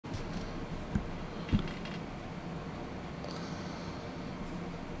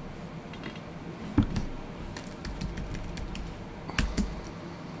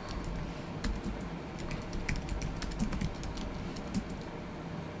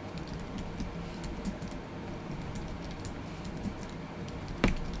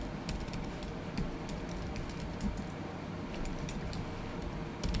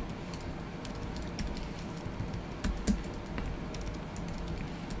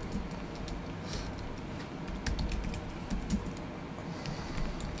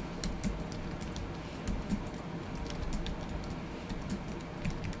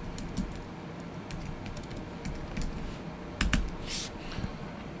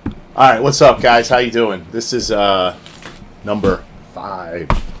All right, what's up, guys? How you doing? This is number 5.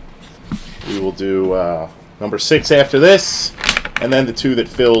 We will do number 6 after this, and then the 2 that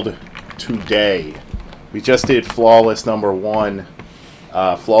filled today. We just did flawless number 1.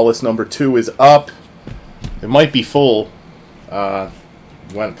 Flawless number 2 is up. It might be full.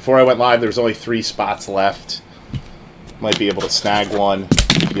 Before I went live, there's only 3 spots left. Might be able to snag one.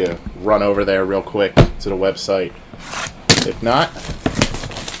 You run over there real quick to the website. If not,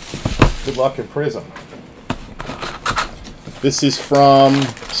 good luck in Prizm. This is from,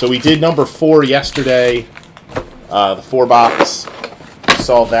 so we did number 4 yesterday, the 4-box.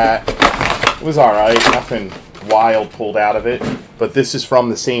 Saw that. It was alright, nothing wild pulled out of it. But this is from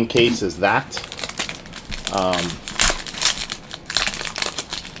the same case as that.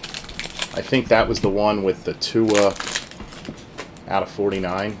 I think that was the one with the Tua out of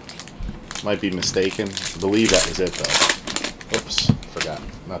 49. Might be mistaken. I believe that was it, though. Oops, forgot.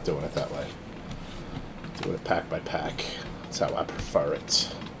 I'm not doing it that way. Doing it pack by pack. That's how I prefer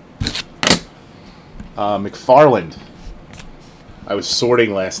it. McFarland. I was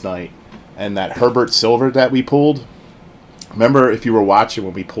sorting last night, and that Herbert Silver that we pulled, remember if you were watching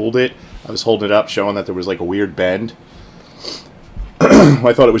when we pulled it, I was holding it up showing that there was like a weird bend.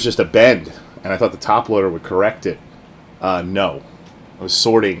 I thought it was just a bend, and I thought the top loader would correct it. No. I was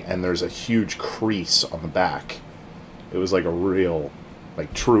sorting, and there's a huge crease on the back. It was like a real,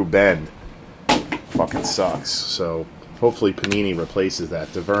 like, true bend. Fucking sucks. So, hopefully Panini replaces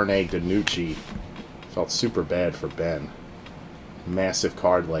that. DuVernay, DiNucci. Felt super bad for Ben. Massive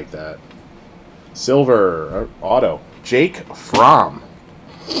card like that. Silver, auto. Jake Fromm.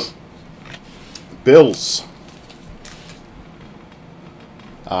 Bills.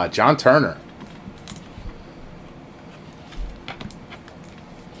 John Turner.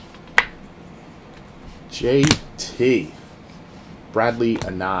 JT. Bradley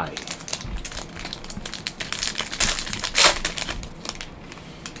Anai.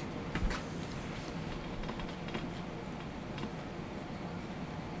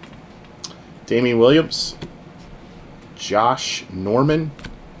 Damian Williams. Josh Norman.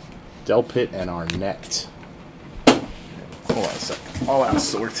 Delpit and Arnett. Hold on a second. All out of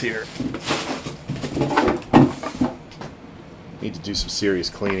sorts here. Need to do some serious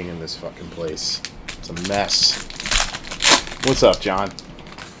cleaning in this fucking place. It's a mess. What's up, John?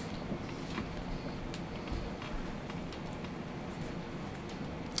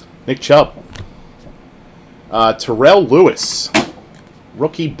 Nick Chubb. Terrell Lewis.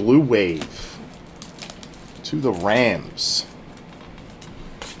 Rookie Blue Wave. To the Rams.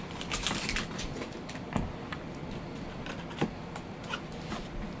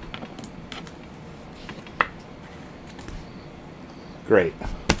 Great.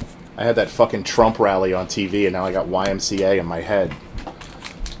 I had that fucking Trump rally on TV, and now I got YMCA in my head.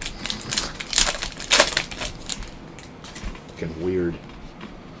 Fucking weird.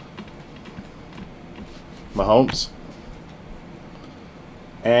 Mahomes.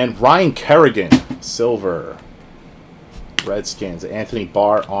 And Ryan Kerrigan, silver. Redskins. Anthony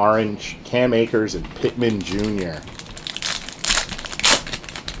Barr, orange. Cam Akers, and Pittman Jr.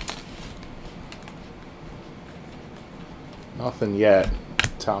 Nothing yet.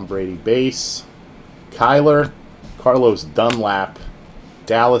 Tom Brady base. Kyler, Carlos Dunlap,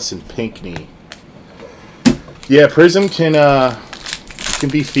 Dallas, and Pinckney. Yeah, Prizm can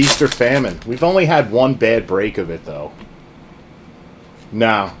be feast or famine. We've only had one bad break of it, though.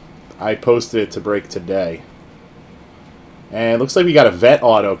 No, I posted it to break today. And it looks like we got a vet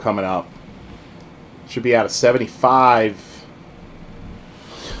auto coming up. Should be out of 75.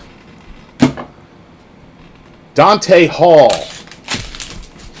 Dante Hall.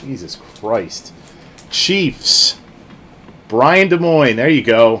 Jesus Christ. Chiefs. Brian Des Moines. There you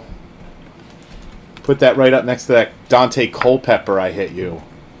go. Put that right up next to that Dante Culpepper I hit you.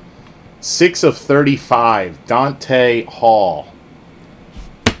 6 of 35. Dante Hall.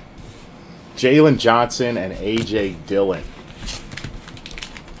 Jalen Johnson and A.J. Dillon.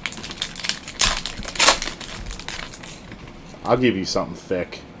 I'll give you something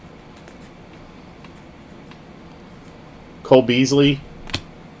thick. Cole Beasley,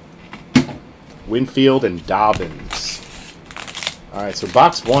 Winfield, and Dobbins. Alright, so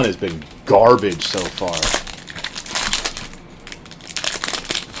box 1 has been garbage so far.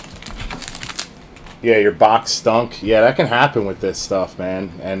 Yeah, your box stunk. Yeah, that can happen with this stuff,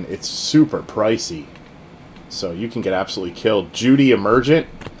 man. And it's super pricey. So you can get absolutely killed. Judy Emergent.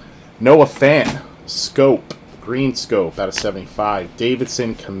 Noah Fant. Scope. Green Scope out of 75.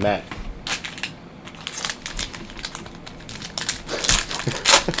 Davidson Kmet.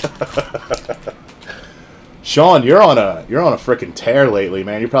 Sean, you're on a freaking tear lately,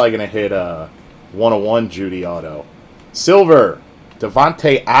 man. You're probably gonna hit 101 Judy auto. Silver,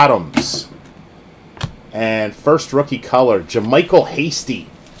 Devontae Adams. And first rookie color, Jamichael Hasty.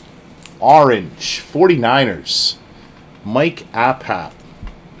 Orange, 49ers. Mike Apap.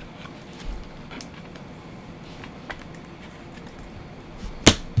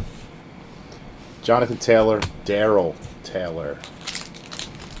 Jonathan Taylor, Darryl Taylor.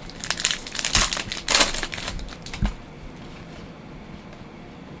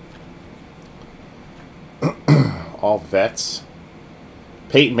 All vets.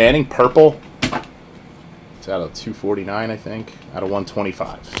 Peyton Manning, purple. It's out of 249, I think. Out of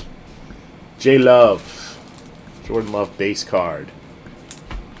 125. J Love. Jordan Love base card.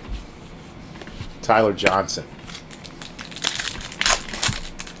 Tyler Johnson.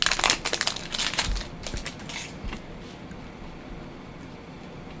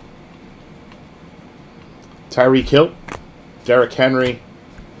 Tyreek Hill, Derrick Henry,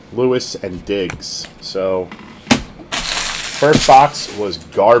 Lewis, and Diggs. So, first box was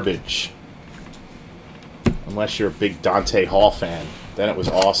garbage. Unless you're a big Dante Hall fan. Then it was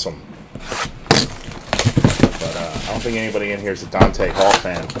awesome. But I don't think anybody in here is a Dante Hall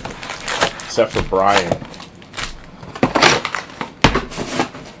fan. Except for Brian.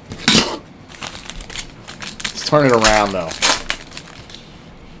 Let's turn it around, though.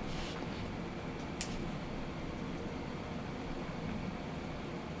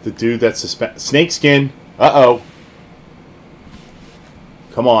 The dude that's snakeskin. Uh-oh.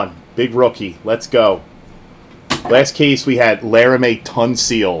 Come on. Big rookie. Let's go. Last case we had Laramie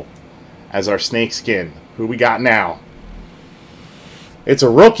Tunsil as our snakeskin. Who we got now? It's a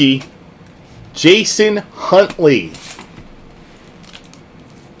rookie. Jason Huntley.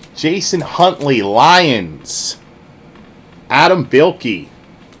 Jason Huntley, Lions. Adam Bilkey.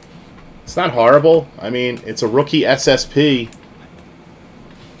 It's not horrible. I mean, it's a rookie SSP.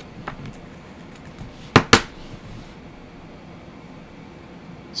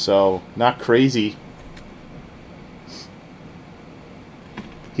 So, not crazy.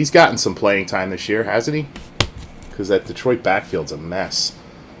 He's gotten some playing time this year, hasn't he? Because that Detroit backfield's a mess.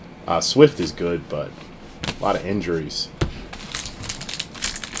 Swift is good, but a lot of injuries.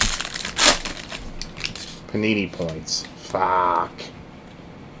 Panini points. Fuck.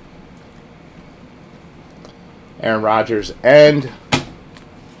 Aaron Rodgers and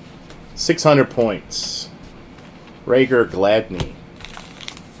 600 points. Rager Gladney.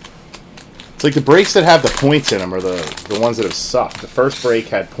 It's like the breaks that have the points in them are the ones that have sucked. The first break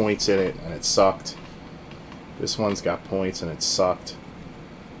had points in it, and it sucked. This one's got points, and it sucked.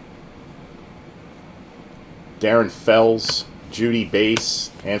 Darren Fells, Judy Bass,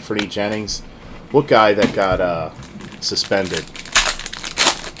 Anthony Jennings. What guy that got suspended?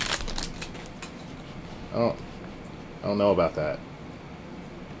 I don't know about that.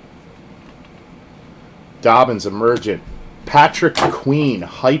 Dobbins, Emergent. Patrick Queen,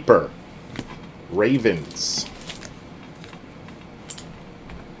 Hyper. Ravens.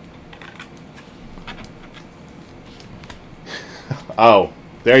 Oh,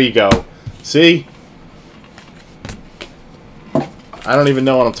 there you go. See? I don't even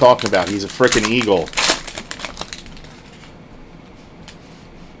know what I'm talking about. He's a frickin' Eagle.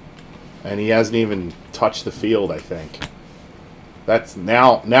 And he hasn't even touched the field, I think. That's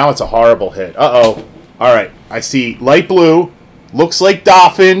now it's a horrible hit. Uh-oh. All right. I see light blue. Looks like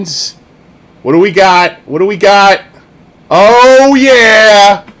Dolphins. What do we got? What do we got? Oh,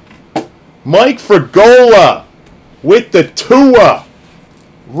 yeah! Mike Fregola with the Tua.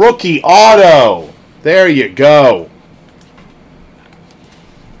 Rookie auto. There you go.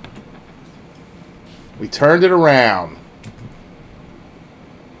 We turned it around.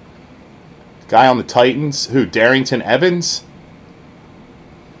 Guy on the Titans. Who? Darrington Evans?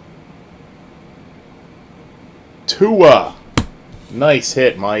 Tua. Nice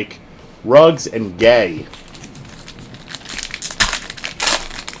hit, Mike. Ruggs and Gay.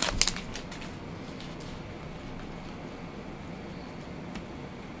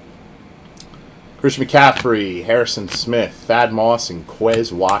 Chris McCaffrey, Harrison Smith, Thad Moss, and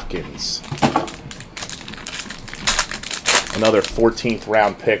Quez Watkins. Another 14th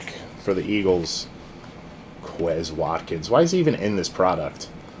round pick for the Eagles. Quez Watkins. Why is he even in this product?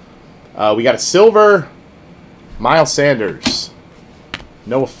 We got a silver. Miles Sanders.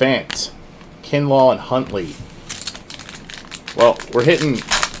 Noah Fant. Kinlaw and Huntley. Well, we're hitting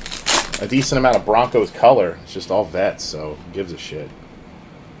a decent amount of Broncos color. It's just all vets, so who gives a shit.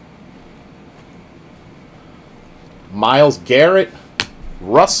 Myles Garrett.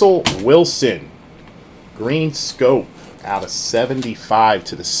 Russell Wilson. Green Scope out of 75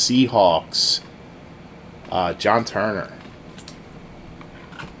 to the Seahawks. John Turner.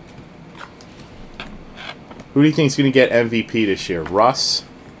 Who do you think is going to get MVP this year? Russ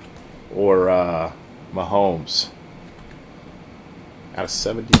or Mahomes? Out of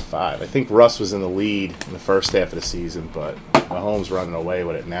 75. I think Russ was in the lead in the first half of the season, but Mahomes running away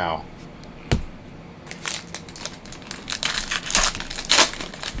with it now.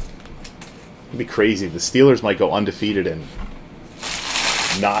 It'd be crazy. The Steelers might go undefeated and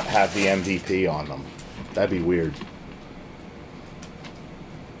not have the MVP on them. That'd be weird.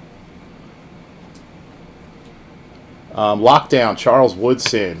 Lockdown, Charles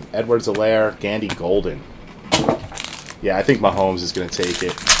Woodson, Edwards-Helaire, Gandy Golden. Yeah, I think Mahomes is going to take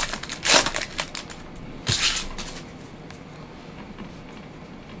it.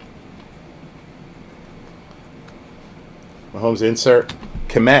 Mahomes insert.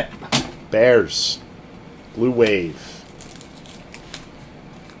 Komet, Bears, Blue Wave.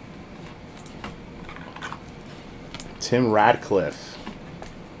 Tim Radcliffe.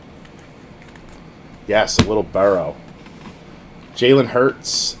 Yes, a little Burrow. Jalen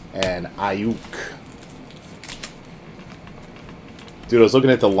Hurts and Ayuk. Dude, I was looking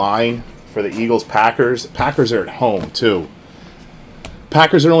at the line for the Eagles-Packers. Packers are at home, too.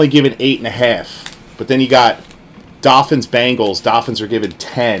 Packers are only given 8.5. But then you got Dolphins-Bengals. Dolphins are given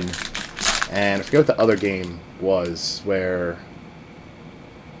 10. And I forget what the other game was where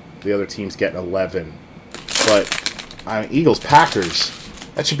the other team's getting 11. But, I mean, Eagles-Packers,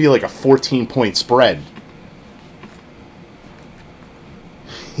 that should be like a 14-point spread.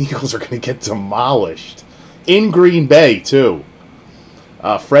 Eagles are going to get demolished. In Green Bay, too.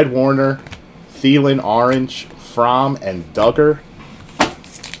 Fred Warner, Thielen, Orange, Fromm, and Duggar.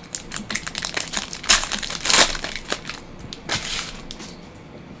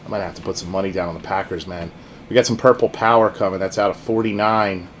 I might have to put some money down on the Packers, man. We got some purple power coming. That's out of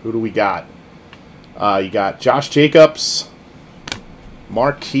 49. Who do we got? You got Josh Jacobs,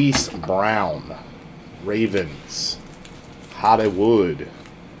 Marquise Brown, Ravens, Hollywood.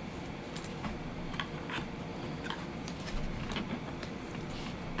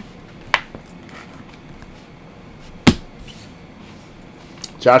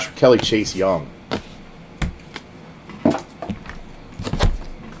 Joshua Kelly, Chase Young.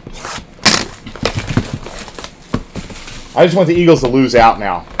 I just want the Eagles to lose out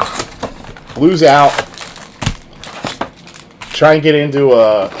now. Lose out. Try and get into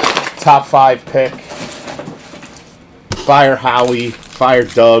a top 5 pick. Fire Howie. Fire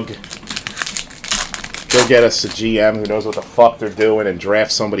Doug. Go get us a GM who knows what the fuck they're doing and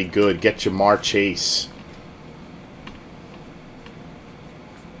draft somebody good. Get Jamar Chase.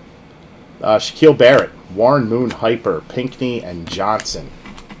 Shaquille Barrett, Warren Moon, Hyper, Pinckney, and Johnson.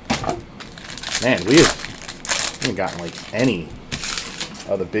 Man, we haven't gotten like any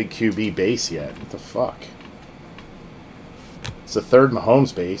of the big QB base yet. What the fuck? It's the third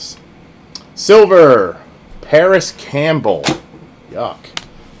Mahomes base. Silver, Paris Campbell. Yuck.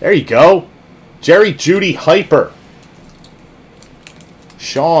 There you go. Jerry Jeudy, Hyper.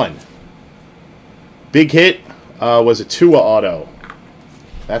 Sean. Big hit was a Tua auto.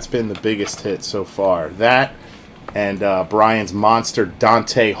 That's been the biggest hit so far. That and Brian's monster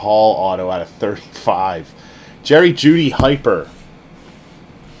Dante Hall auto out of 35. Jerry Jeudy Hyper.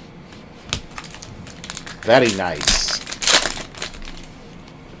 Very nice.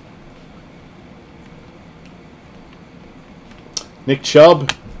 Nick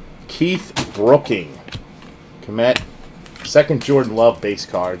Chubb, Keith Brooking. Komet. Second Jordan Love base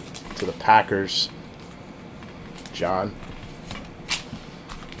card to the Packers. John.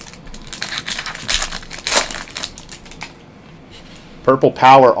 Purple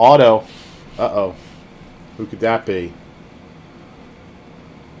Power Auto. Uh-oh. Who could that be?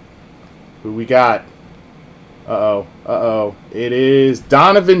 Who we got? Uh-oh. Uh-oh. It is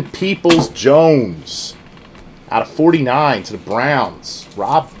Donovan Peoples-Jones. Out of 49 to the Browns.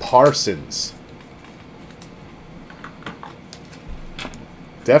 Rob Parsons.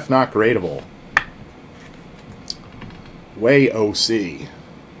 Def not gradable. Way OC.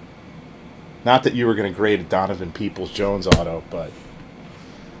 Not that you were going to grade a Donovan Peoples-Jones auto, but...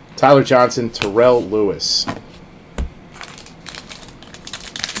 Tyler Johnson, Terrell Lewis.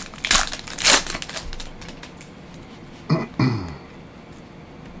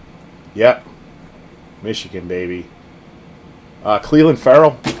 Yep. Michigan, baby. Cleveland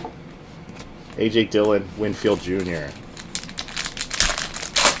Farrell. A.J. Dillon, Winfield Jr.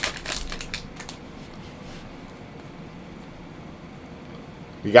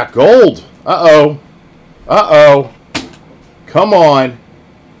 We got gold. Uh-oh. Uh-oh. Come on.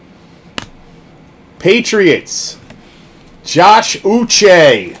 Patriots. Josh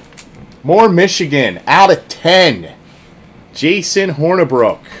Uche. More Michigan. Out of 10. Jason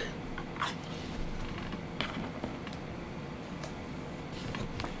Hornibrook.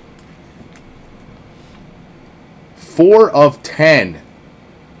 Four of 10.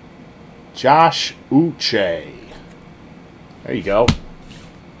 Josh Uche. There you go.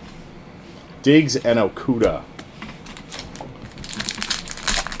 Diggs and Okuda.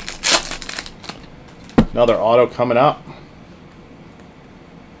 Another auto coming up.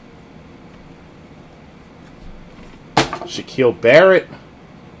 Shaquille Barrett.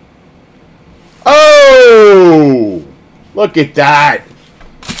 Oh! Look at that.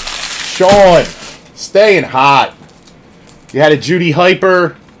 Sean, staying hot. You had a Judy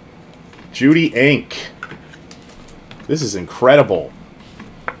Hyper. Judy Inc. This is incredible.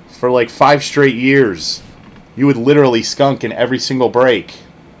 For like 5 straight years, you would literally skunk in every single break.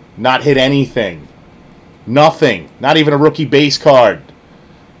 Not hit anything. Nothing. Not even a rookie base card.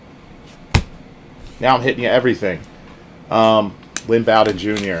 Now I'm hitting you everything. Lynn Bowden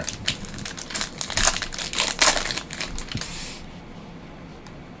Jr.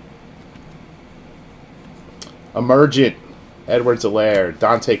 Emergent. Edwards-Helaire.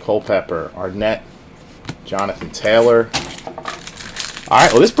 Dante Culpepper. Arnett. Jonathan Taylor.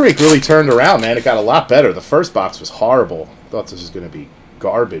 Alright, well this break really turned around, man. It got a lot better. The first box was horrible. Thought this was going to be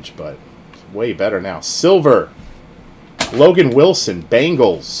garbage, but it's way better now. Silver. Logan Wilson.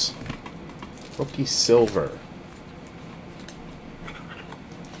 Bengals. Rookie silver.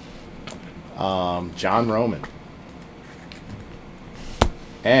 John Roman.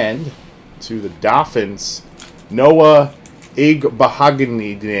 And to the Dolphins, Noah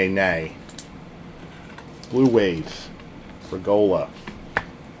Igbahaganine. Blue Wave. Regola.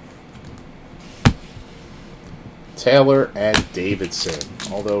 Taylor and Davidson.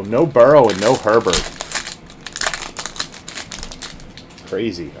 Although no Burrow and no Herbert.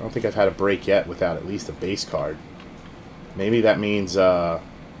 Crazy. I don't think I've had a break yet without at least a base card. Maybe that means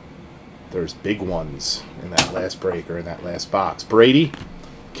there's big ones in that last break or in that last box. Brady,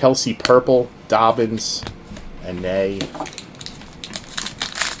 Kelsey Purple, Dobbins, and Nay. 2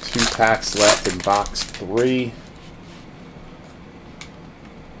 packs left in box 3.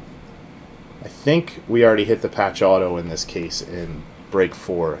 I think we already hit the patch auto in this case in break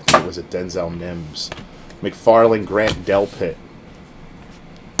 4. I think it was a Denzel Mims. McFarland, Grant Delpit.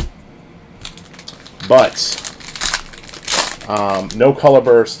 But no color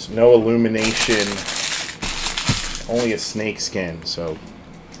burst, no illumination, only a snake skin, so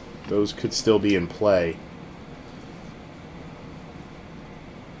those could still be in play.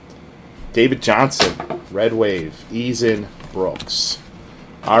 David Johnson, Red Wave, Eason Brooks.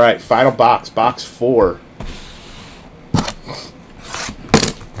 All right, final box, box 4.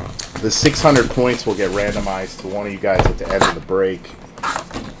 The 600 points will get randomized to one of you guys at the end of the break.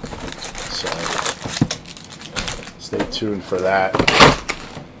 So stay tuned for that.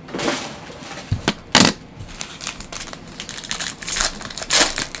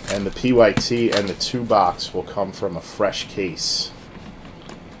 And the PYT and the 2 box will come from a fresh case.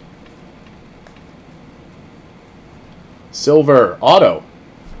 Silver auto.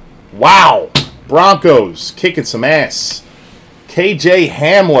 Wow! Broncos kicking some ass. KJ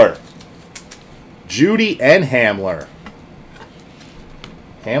Hamler. Judy and Hamler.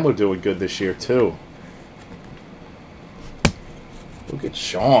 Hamler doing good this year too. Look at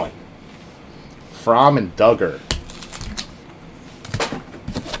Sean. Fromm and Duggar.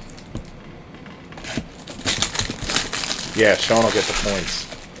 Yeah, Sean will get the points.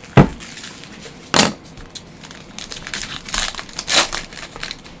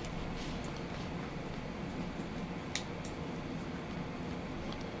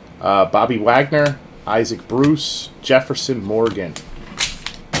 Bobby Wagner, Isaac Bruce, Jefferson Morgan.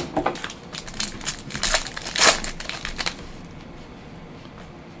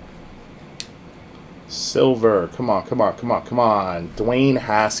 Silver, come on, come on, come on, come on. Dwayne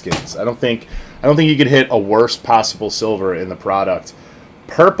Haskins. I don't think you could hit a worse possible silver in the product.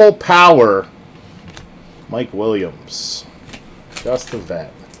 Purple Power, Mike Williams. Just a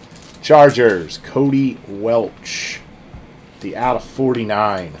vet. Chargers, Cody Welch. The out of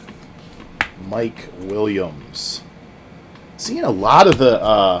 49, Mike Williams. Seeing a lot of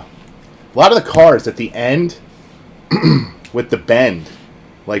the cards at the end with the bend,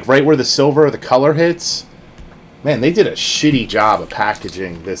 like right where the silver or the color hits. Man, they did a shitty job of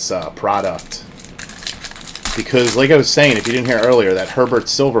packaging this product. Because, like I was saying, if you didn't hear earlier, that Herbert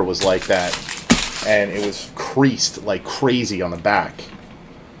silver was like that, and it was creased like crazy on the back.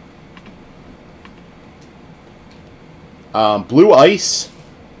 Blue Ice,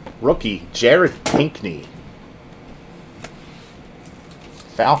 rookie, Jared Pinkney.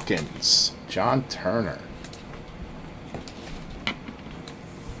 Falcons, John Turner.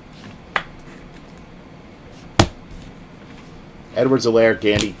 Edwards-Helaire,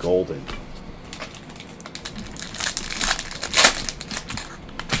 Gandy, Golden.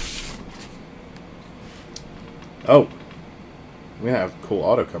 Oh. We're going to have a cool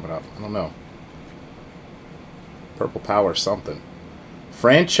auto coming up. I don't know. Purple Power something.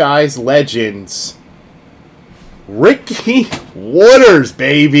 Franchise Legends. Ricky Waters,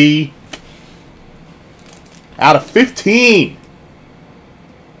 baby. Out of 15.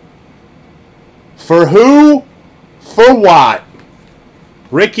 For who? For what?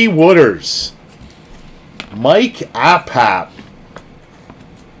 Ricky Waters. Mike Apap.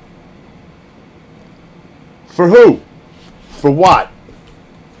 For who? For what?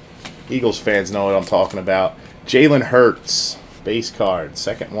 Eagles fans know what I'm talking about. Jalen Hurts. Base card.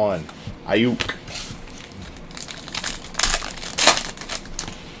 Second one. Ayuk.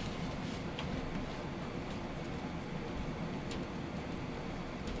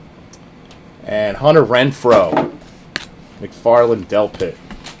 And Hunter Renfrow. McFarland Delpit.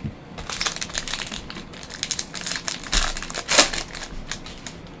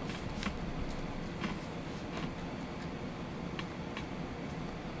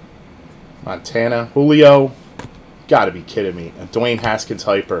 Montana. Julio. Gotta be kidding me. And Dwayne Haskins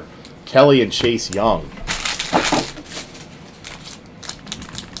Hyper. Kelly and Chase Young.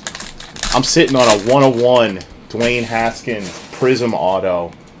 I'm sitting on a 101 Dwayne Haskins Prizm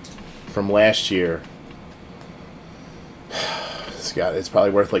auto from last year. It's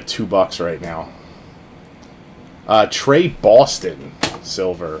probably worth like $2 right now. Trey Boston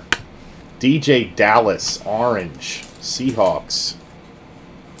silver. DJ Dallas orange. Seahawks.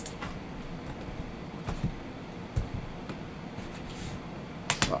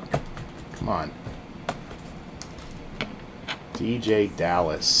 Fuck. Come on. DJ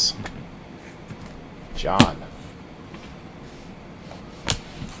Dallas. John.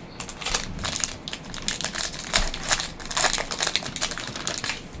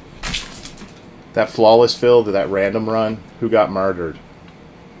 That flawless fill to that random run. Who got murdered?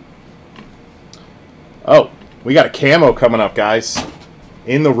 Oh, we got a camo coming up, guys.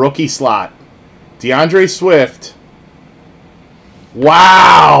 In the rookie slot. DeAndre Swift.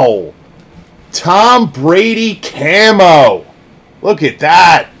 Wow! Tom Brady camo. Look at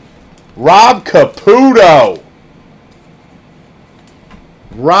that. Rob Caputo.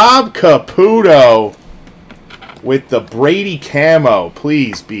 Rob Caputo with the Brady camo.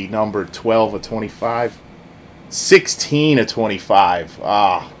 Please be numbered 12 of 25. 16 of 25.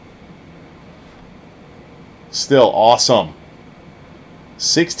 Ah. Still awesome.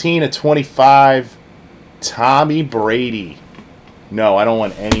 16 of 25. Tommy Brady. No, I don't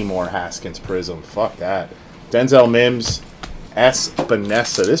want any more Haskins Prizm. Fuck that. Denzel Mims. S.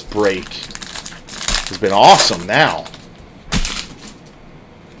 Vanessa. This break has been awesome now.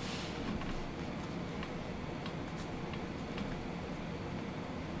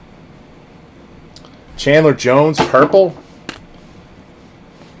 Chandler Jones, purple.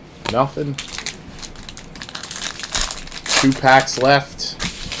 Nothing. 2 packs left.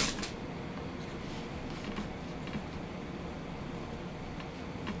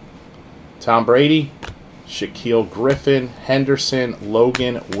 Tom Brady, Shaquille Griffin, Henderson,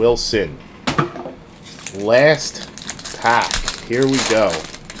 Logan Wilson. Last pack. Here we go.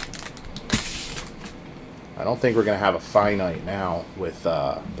 I don't think we're going to have a finite now with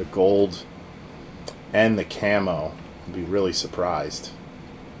the gold and the camo. I'd be really surprised.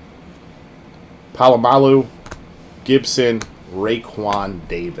 Palomalu, Gibson, Raekwon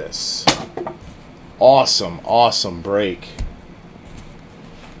Davis. Awesome, awesome break.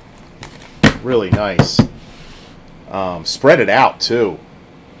 Really nice. Spread it out, too.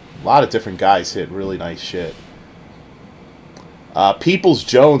 A lot of different guys hit really nice shit. Peoples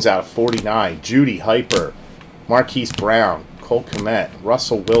Jones out of 49. Judy Hyper. Marquise Brown. Cole Kmet.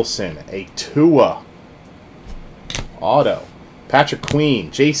 Russell Wilson. A Tua auto. Patrick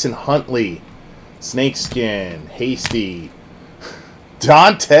Queen. Jason Huntley. Snakeskin. Hasty.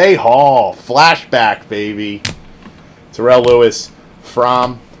 Dante Hall. Flashback, baby. Terrell Lewis.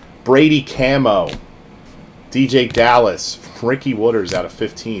 From Brady Camo. DJ Dallas. Ricky Waters out of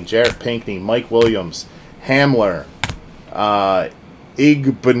 15. Jarrett Pinkney. Mike Williams. Hamler.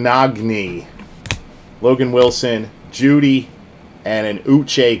 Igbenogany. Logan Wilson. Judy. And an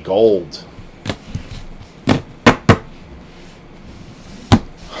Uche Gold.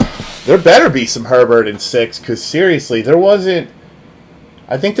 There better be some Herbert in 6, because seriously, there wasn't...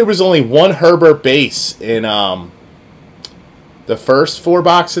 I think there was only one Herbert base in the first 4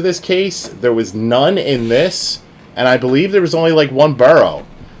 box of this case. There was none in this, and I believe there was only like 1 Burrow.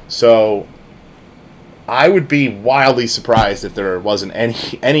 So I would be wildly surprised if there wasn't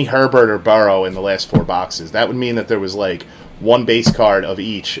any Herbert or Burrow in the last 4 boxes. That would mean that there was like one base card of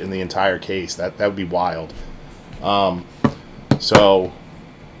each in the entire case. That would be wild. So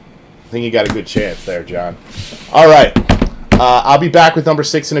I think you got a good chance there, John. All right. I'll be back with number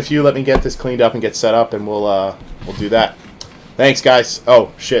 6 in a few. Let me get this cleaned up and get set up, and we'll do that. Thanks, guys.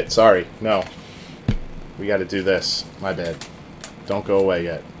 Oh, shit. Sorry. No. We got to do this. My bad. Don't go away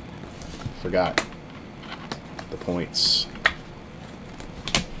yet. Forgot the points.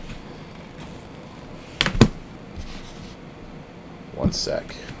 One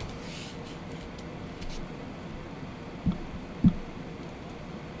sec.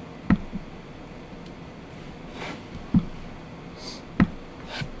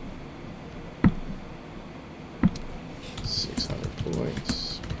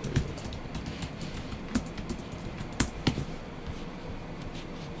 Points.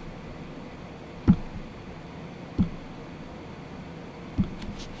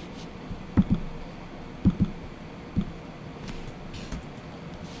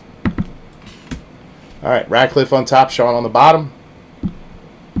 All right, Radcliffe on top, Sean on the bottom.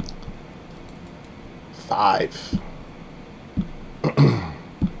 5.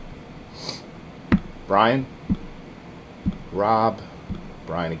 Brian. Rob.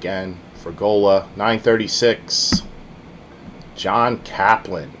 Brian again. Fergola. 936. John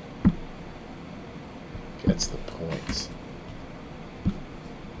Kaplan gets the points.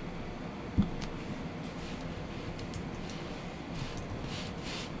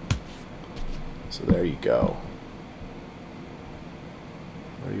 So there you go.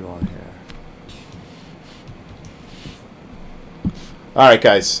 What are you on here? Alright,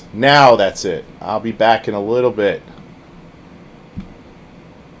 guys. Now that's it. I'll be back in a little bit.